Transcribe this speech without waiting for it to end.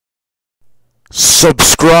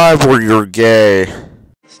Subscribe or you're gay.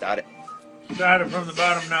 Start it. Started from the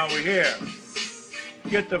bottom, now we're here.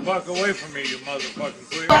 Get the fuck away from me, you motherfucking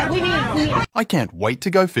queer. I can't wait to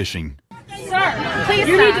go fishing. Sir, please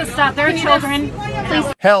you need to stop. There are children.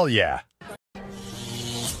 Please. Hell yeah.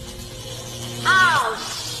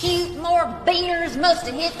 Oh, shoot, more beers must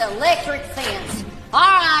have hit the electric fence. All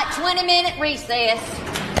right, 20-minute recess.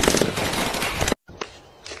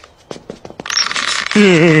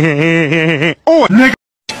 Oh, nigga.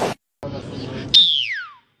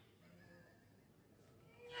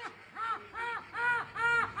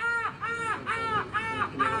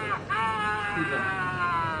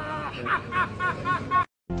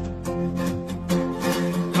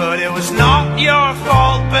 But it was not your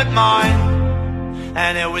fault but mine,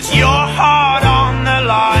 and it was your heart on the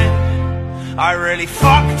line. I really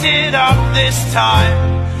fucked it up this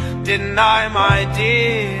time, didn't I, my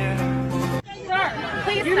dear? Sir,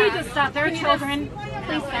 please you need to stop. There are children.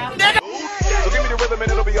 Please stop. So give me the rhythm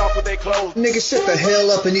and it'll be off with their clothes. Nigga, shut the hell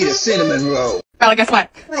up and eat a cinnamon roll. Bella, guess what?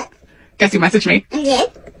 What? Guess who messaged me? I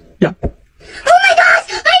did? Yeah. Oh my gosh!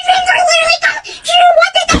 My friends are literally coming! Drew,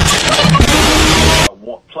 what the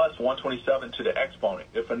Plus 127 to the exponent.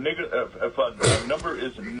 If a number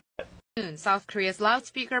is South Korea's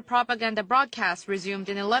loudspeaker propaganda broadcast resumed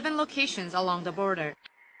in 11 locations along the border.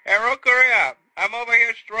 Hey, North Korea, I'm over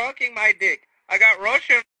here stroking my dick. I got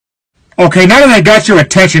Russian. Okay, now that I got your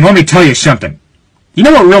attention, let me tell you something. You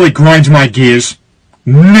know what really grinds my gears?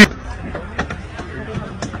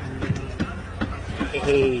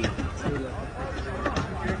 Hey.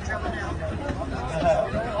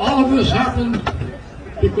 All of this happened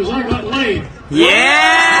because I got laid.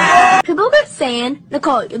 Yeah! People kept saying,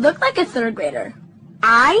 Nicole, you look like a third grader.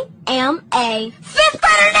 I am a fifth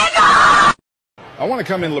grader, nigga! I want to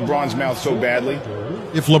come in LeBron's mouth so badly.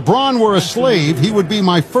 If LeBron were a slave, he would be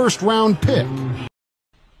my first-round pick.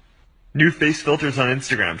 New face filters on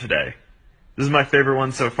Instagram today. This is my favorite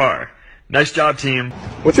one so far. Nice job, team.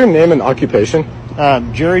 What's your name and occupation?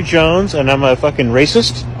 Jerry Jones, and I'm a fucking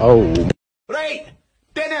racist. Oh. Right!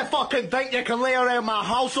 Didn't fucking think you can lay around my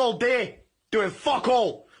house all day doing fuck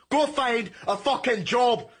all. Go find a fucking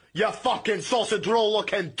job, you fucking sausage roll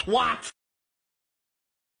looking twat.